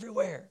Jesus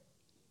everywhere.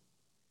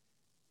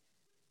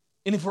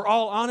 And if we're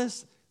all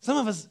honest, some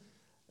of us,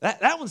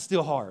 that one's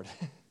still hard.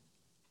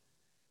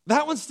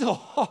 That one's still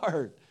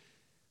hard.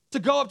 To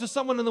go up to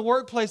someone in the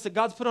workplace that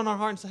God's put on our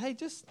heart and say, hey,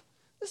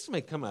 this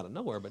may come out of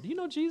nowhere, but do you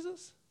know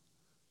Jesus?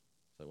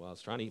 I said, well, I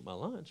was trying to eat my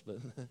lunch, but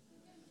it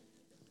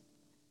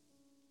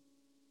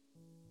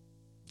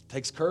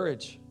takes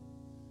courage.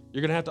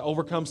 You're going to have to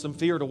overcome some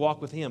fear to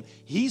walk with him.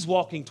 He's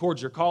walking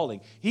towards your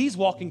calling. He's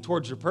walking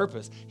towards your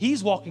purpose.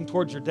 He's walking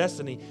towards your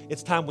destiny.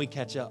 It's time we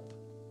catch up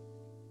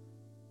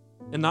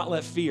and not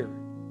let fear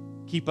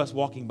keep us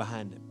walking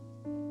behind him.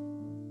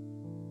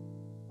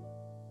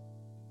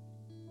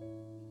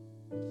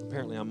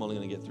 Apparently, I'm only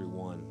going to get through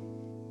one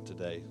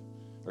today,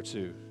 or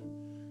two,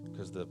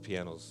 because the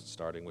piano's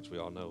starting, which we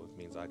all know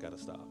means I got to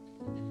stop.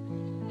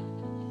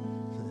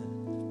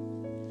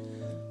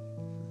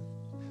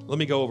 Let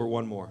me go over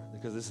one more,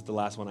 because this is the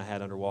last one I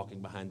had under walking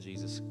behind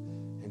Jesus.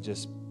 And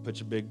just put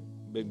your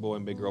big boy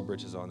and big girl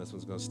britches on. This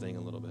one's going to sting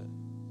a little bit.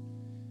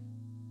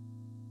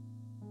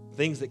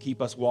 Things that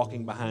keep us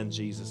walking behind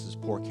Jesus is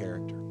poor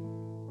character.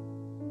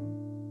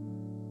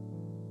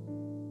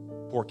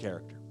 Poor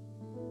character.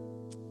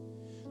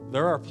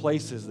 There are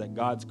places that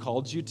God's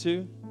called you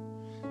to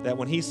that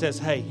when he says,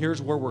 hey,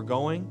 here's where we're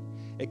going,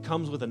 it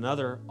comes with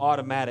another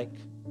automatic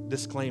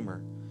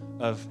disclaimer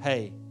of,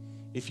 hey,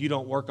 if you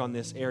don't work on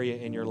this area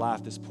in your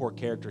life, this poor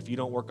character, if you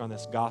don't work on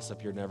this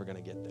gossip, you're never going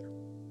to get there.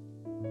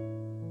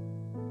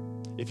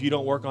 If you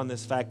don't work on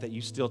this fact that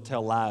you still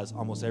tell lies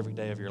almost every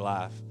day of your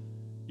life,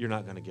 you're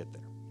not going to get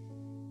there.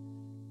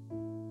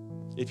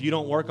 If you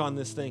don't work on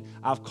this thing,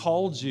 I've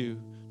called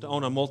you to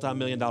own a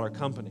multi-million-dollar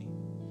company,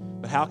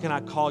 but how can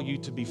I call you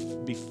to be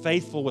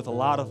faithful with a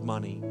lot of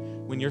money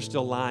when you're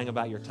still lying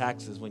about your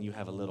taxes when you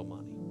have a little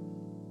money?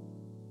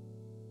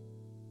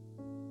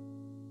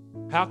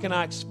 How can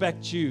I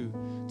expect you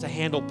to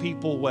handle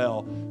people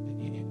well?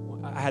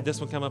 I had this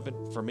one come up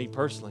for me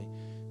personally.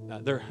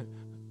 They're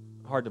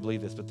hard to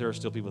believe this, but there are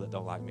still people that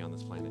don't like me on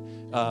this planet.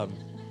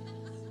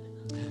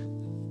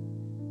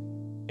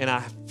 And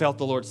I felt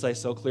the Lord say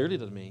so clearly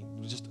to me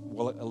just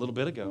a little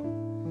bit ago.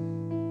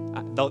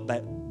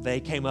 That they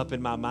came up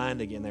in my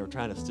mind again. They were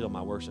trying to steal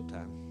my worship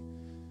time.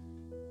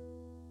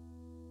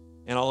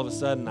 And all of a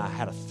sudden, I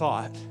had a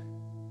thought,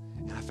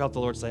 and I felt the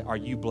Lord say, are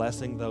you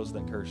blessing those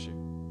that curse you?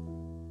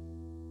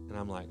 And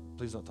I'm like,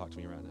 please don't talk to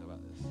me right now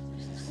about this.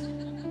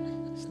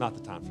 It's not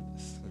the time for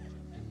this.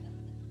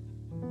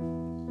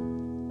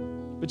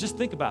 But just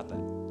think about that.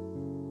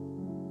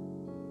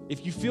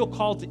 If you feel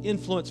called to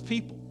influence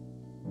people,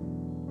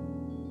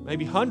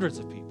 maybe hundreds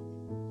of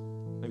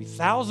people, maybe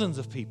thousands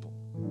of people,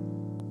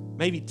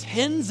 maybe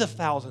tens of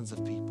thousands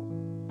of people,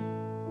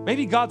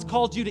 maybe God's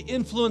called you to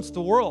influence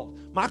the world.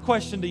 My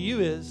question to you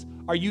is,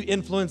 are you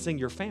influencing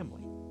your family?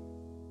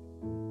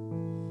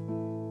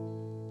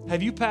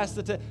 Have you passed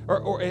the test?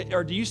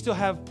 Or do you still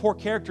have poor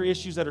character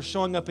issues that are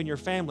showing up in your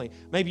family?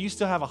 Maybe you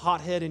still have a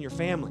hot head in your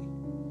family.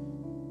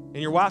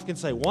 And your wife can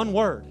say one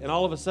word, and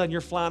all of a sudden you're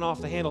flying off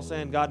the handle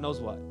saying, God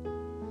knows what.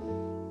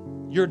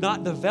 You're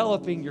not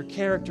developing your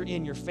character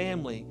in your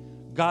family.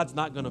 God's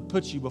not going to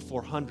put you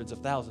before hundreds of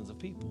thousands of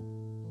people.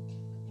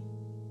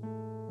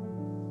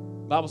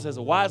 The Bible says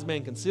a wise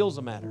man conceals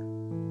a matter.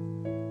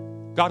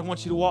 God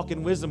wants you to walk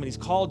in wisdom, and He's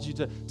called you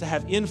to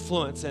have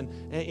influence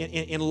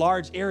in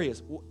large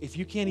areas. If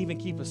you can't even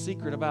keep a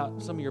secret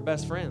about some of your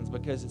best friends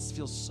because it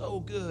feels so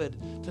good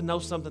to know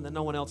something that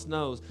no one else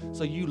knows,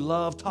 so you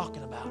love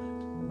talking about it.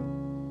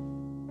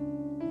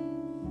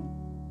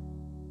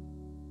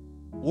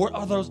 What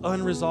are those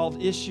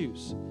unresolved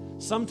issues?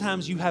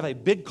 Sometimes you have a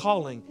big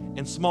calling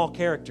and small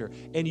character,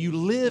 and you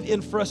live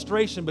in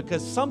frustration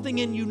because something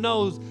in you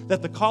knows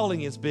that the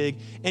calling is big,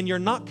 and you're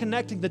not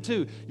connecting the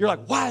two. You're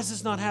like, why is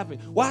this not happening?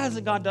 Why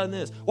hasn't God done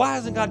this? Why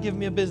hasn't God given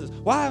me a business?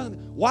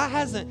 Why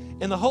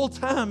hasn't? And the whole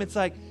time it's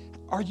like,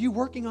 are you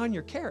working on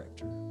your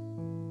character?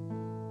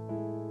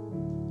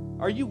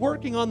 Are you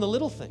working on the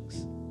little things?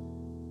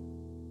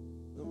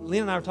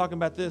 Leanne and I were talking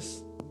about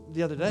this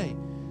the other day.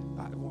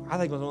 I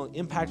think it was one of the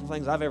impactful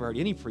things I've ever heard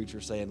any preacher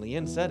say, and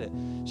Leanne said it.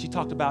 She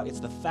talked about it's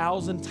the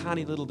 1,000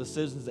 tiny little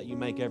decisions that you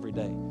make every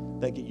day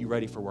that get you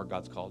ready for where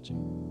God's called you.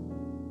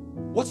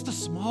 What's the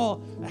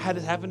small? I had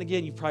it happen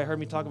again. You've probably heard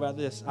me talk about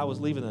this. I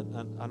was leaving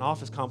an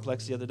office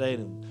complex the other day,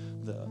 and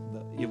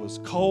it was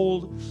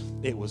cold.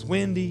 It was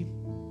windy.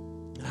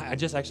 I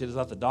just actually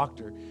left the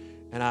doctor,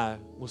 and I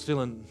was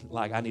feeling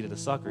like I needed a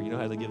sucker. You know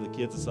how they give the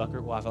kids a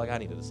sucker? Well, I felt like I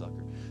needed a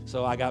sucker.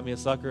 So I got me a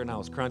sucker, and I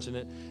was crunching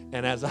it.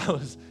 And as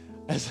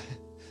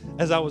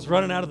I was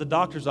running out of the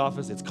doctor's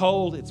office, it's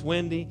cold, it's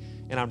windy,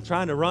 and I'm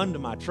trying to run to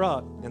my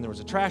truck, and there was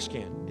a trash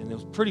can, and it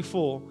was pretty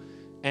full,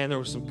 and there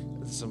was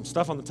some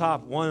stuff on the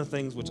top, one of the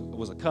things which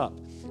was a cup.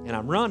 And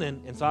I'm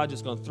running, and so I was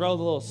just going to throw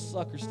the little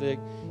sucker stick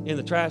in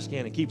the trash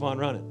can and keep on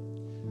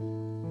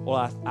running.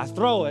 Well, I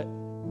throw it,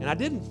 and I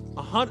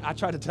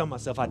tried to tell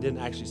myself I didn't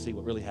actually see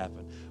what really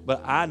happened,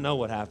 but I know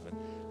what happened.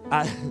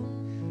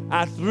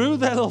 I threw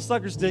that little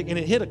sucker stick, and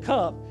it hit a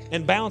cup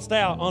and bounced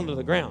out onto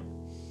the ground.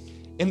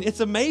 And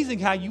it's amazing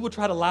how you would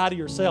try to lie to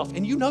yourself,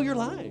 and you know you're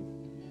lying.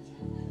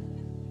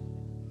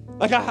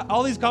 Like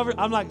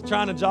I'm like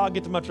trying to jog,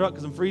 get to my truck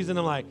because I'm freezing.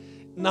 I'm like,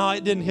 no,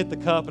 it didn't hit the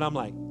cup. And I'm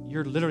like,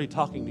 you're literally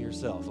talking to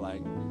yourself.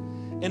 Like,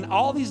 and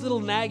all these little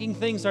nagging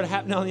things start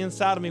happening on the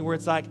inside of me where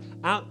it's like,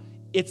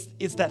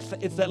 it's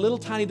that little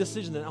tiny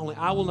decision that only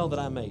I will know that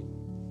I made.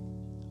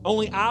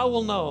 Only I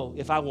will know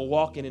if I will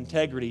walk in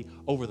integrity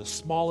over the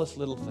smallest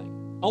little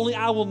thing. Only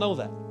I will know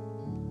that.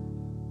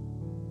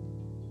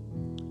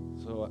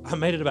 So I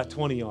made it about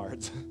 20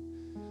 yards.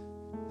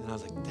 And I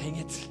was like, dang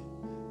it.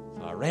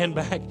 So I ran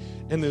back.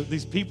 And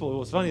these people, what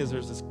was funny is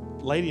there's this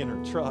lady in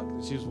her truck.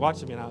 She was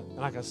watching me, and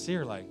I could see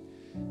her like,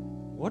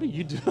 what are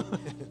you doing?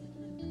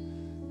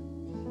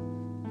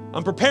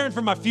 I'm preparing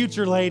for my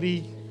future,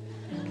 lady.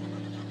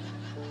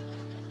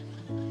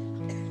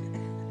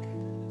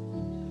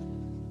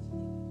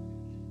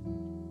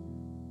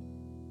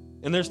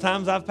 And there's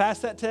times I've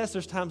passed that test.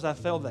 There's times I've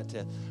failed that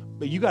test.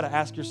 But you got to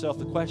ask yourself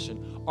the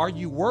question, are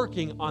you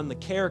working on the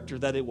character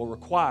that it will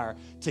require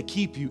to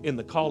keep you in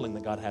the calling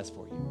that God has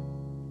for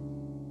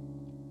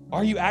you?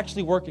 Are you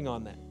actually working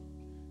on that?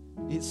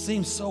 It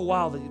seems so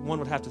wild that one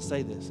would have to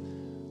say this.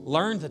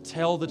 Learn to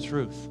tell the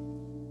truth.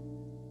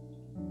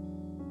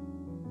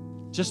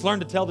 Just learn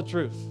to tell the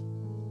truth.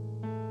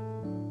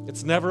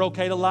 It's never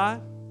okay to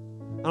lie.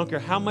 I don't care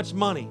how much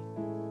money,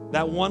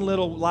 that one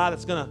little lie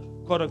that's going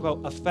to, quote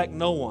unquote, affect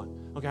no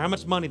one. I don't care how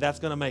much money that's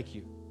going to make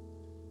you.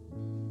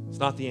 It's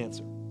not the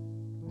answer.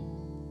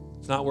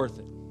 It's not worth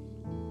it.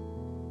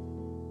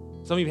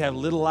 Some of you have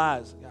little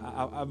eyes.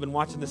 I've been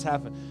watching this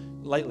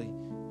happen lately.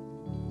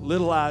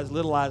 Little eyes,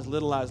 little eyes,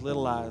 little eyes,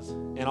 little eyes.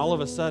 And all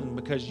of a sudden,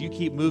 because you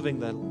keep moving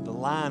the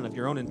line of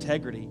your own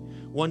integrity,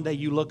 one day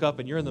you look up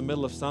and you're in the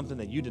middle of something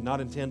that you did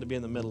not intend to be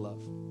in the middle of.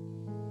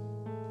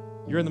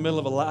 You're in the middle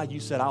of a lie. You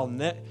said,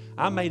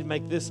 I may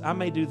make this, I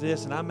may do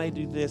this, and I may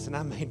do this, and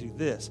I may do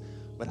this,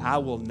 but I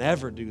will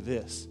never do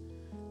this.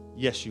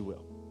 Yes, you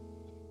will.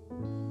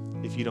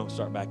 If you don't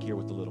start back here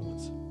with the little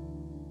ones.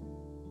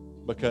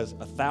 Because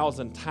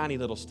 1,000 tiny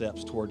little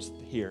steps towards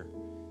here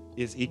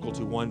is equal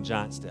to one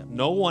giant step.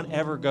 No one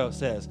ever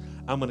says,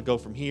 I'm going to go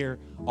from here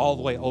all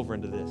the way over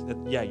into this.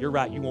 Yeah, you're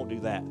right, you won't do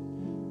that.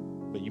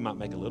 But you might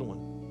make a little one,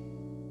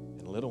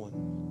 and a little one,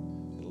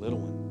 and a little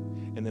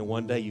one. And then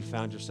one day you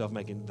found yourself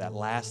making that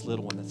last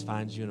little one that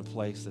finds you in a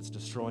place that's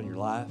destroying your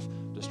life,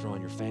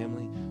 destroying your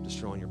family,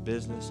 destroying your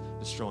business,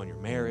 destroying your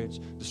marriage,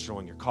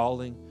 destroying your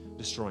calling,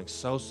 destroying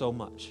so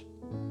much.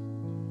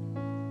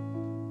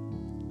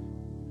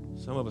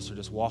 Some of us are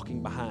just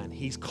walking behind.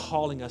 He's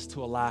calling us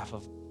to a life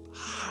of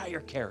higher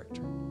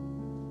character,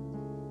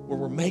 where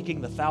we're making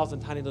the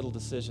 1,000 tiny little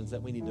decisions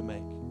that we need to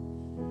make.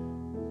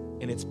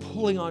 And it's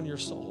pulling on your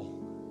soul.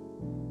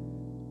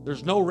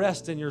 There's no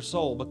rest in your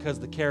soul because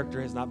the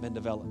character has not been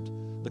developed.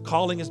 The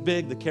calling is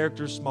big, the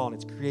character is small, and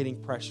it's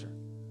creating pressure.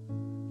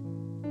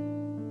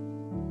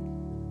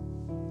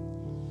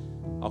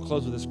 I'll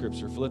close with this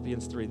scripture,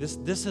 Philippians 3.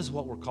 This is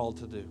what we're called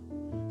to do.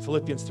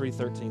 Philippians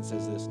 3:13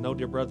 says this, "No,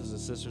 dear brothers and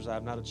sisters, I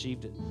have not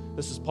achieved it."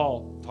 This is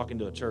Paul talking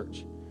to a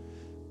church.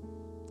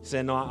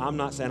 Saying, no, I'm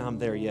not saying I'm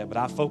there yet, but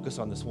I focus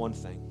on this one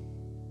thing.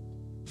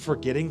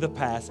 Forgetting the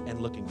past and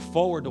looking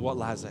forward to what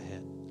lies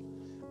ahead.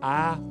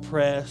 I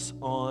press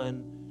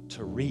on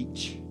to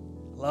reach.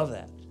 I love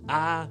that.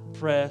 I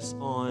press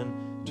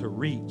on to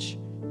reach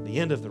the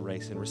end of the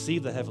race and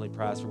receive the heavenly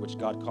prize for which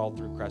God called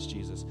through Christ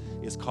Jesus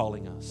is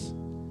calling us.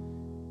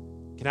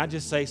 Can I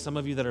just say, some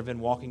of you that have been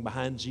walking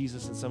behind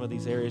Jesus in some of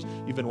these areas,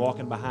 you've been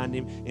walking behind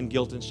him in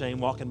guilt and shame,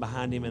 walking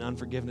behind him in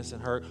unforgiveness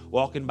and hurt,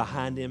 walking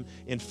behind him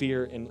in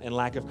fear and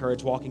lack of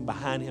courage, walking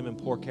behind him in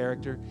poor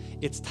character.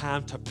 It's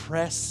time to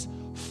press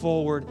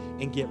forward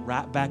and get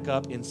right back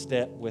up in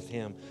step with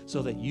him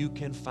so that you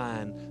can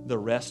find the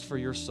rest for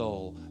your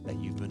soul that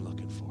you've been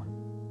looking for.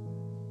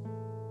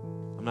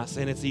 I'm not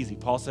saying it's easy.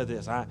 Paul said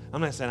this. I'm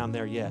not saying I'm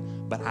there yet,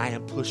 but I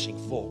am pushing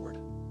forward.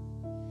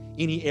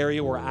 Any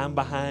area where I'm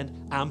behind,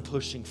 I'm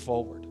pushing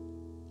forward.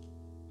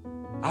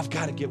 I've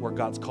got to get where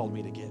God's called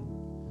me to get.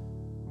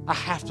 I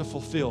have to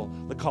fulfill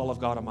the call of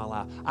God on my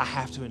life. I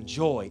have to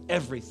enjoy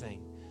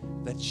everything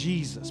that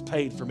Jesus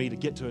paid for me to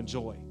get to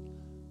enjoy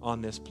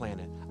on this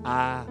planet.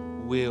 I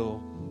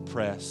will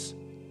press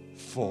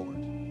forward.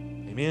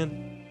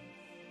 Amen.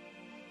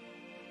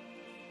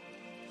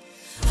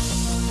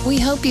 We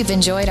hope you've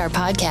enjoyed our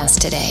podcast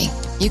today.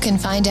 You can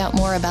find out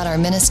more about our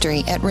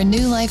ministry at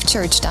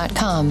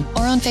renewlifechurch.com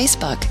or on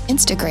Facebook,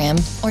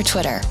 Instagram, or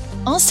Twitter.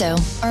 Also,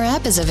 our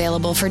app is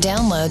available for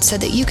download so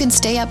that you can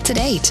stay up to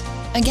date.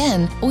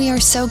 Again, we are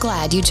so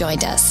glad you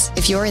joined us.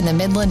 If you're in the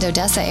Midland,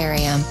 Odessa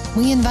area,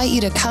 we invite you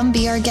to come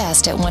be our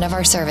guest at one of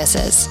our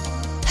services.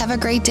 Have a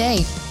great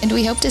day, and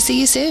we hope to see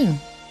you soon.